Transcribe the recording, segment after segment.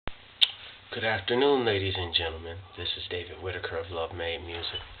Good afternoon, ladies and gentlemen. This is David Whitaker of Love Made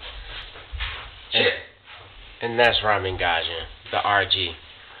Music. And that's Ramen Gajan, the RG.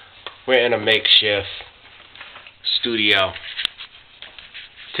 We're in a makeshift studio.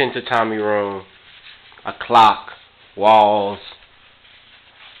 Tintatami room, a clock, walls,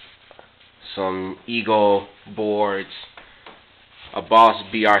 some Eagle boards, a Boss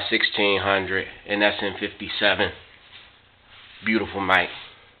BR1600, and SM57. Beautiful mic.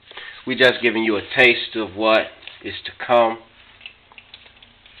 We just giving you a taste of what is to come.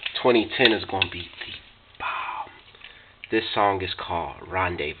 2010 is going to be the bomb. This song is called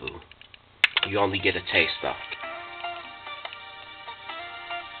Rendezvous. You only get a taste though.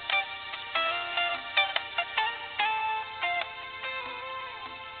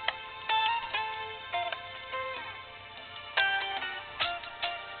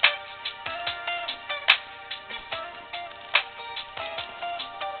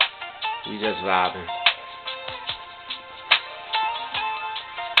 We just vibing. I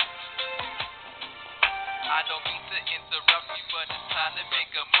don't mean to interrupt you, but it's time to make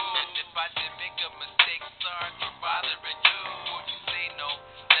a move. And if I did make a mistake, sorry for bothering you. Would you say no?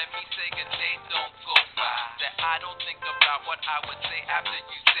 Let me say a day don't go by that I don't think about what I would say after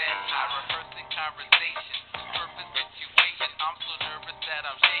you said I rehearsing conversation, perfect situation. I'm so nervous that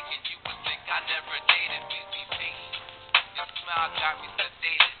I'm shaking. You would think I never dated. Please be patient. Your smile got me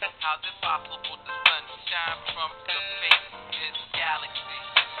sedated. How's it possible the sun shine from the face of this galaxy?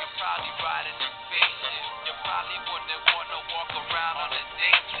 You're probably riding a spaceship. You probably wouldn't want to walk around on a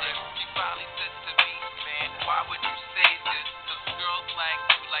day trip. She probably said to me, man, why would you say this? Cause girls like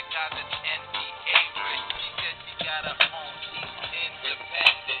you like guys that's NBA rich. She said she got her own, she's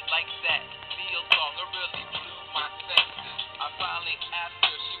independent. Like that Neil song, it really blew my senses. I finally asked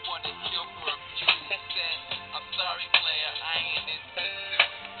her, she wanted your perfume. She said, I'm sorry player, I ain't into this.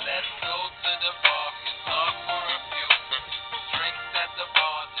 Let's go to the bar and talk for a few drinks at the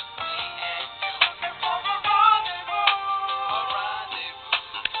bar, just me and you. For a rendezvous, a rendezvous.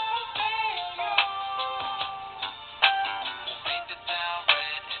 We'll paint the town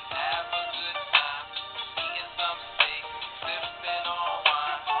red and have a good time, eating some steak, sipping on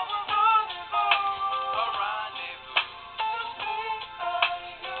wine. For a rendezvous, a rendezvous.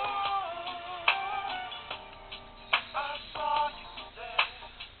 I saw you there.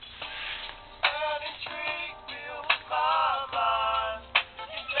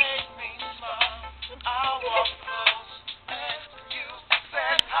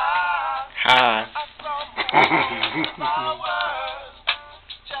 Hi.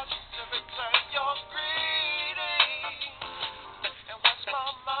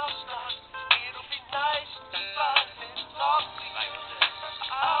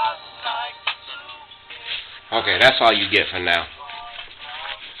 Okay, that's all you get for now.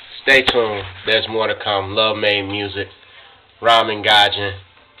 Stay tuned. There's more to come. Love Made Music. Ramen Gajan.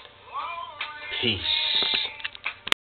 Peace.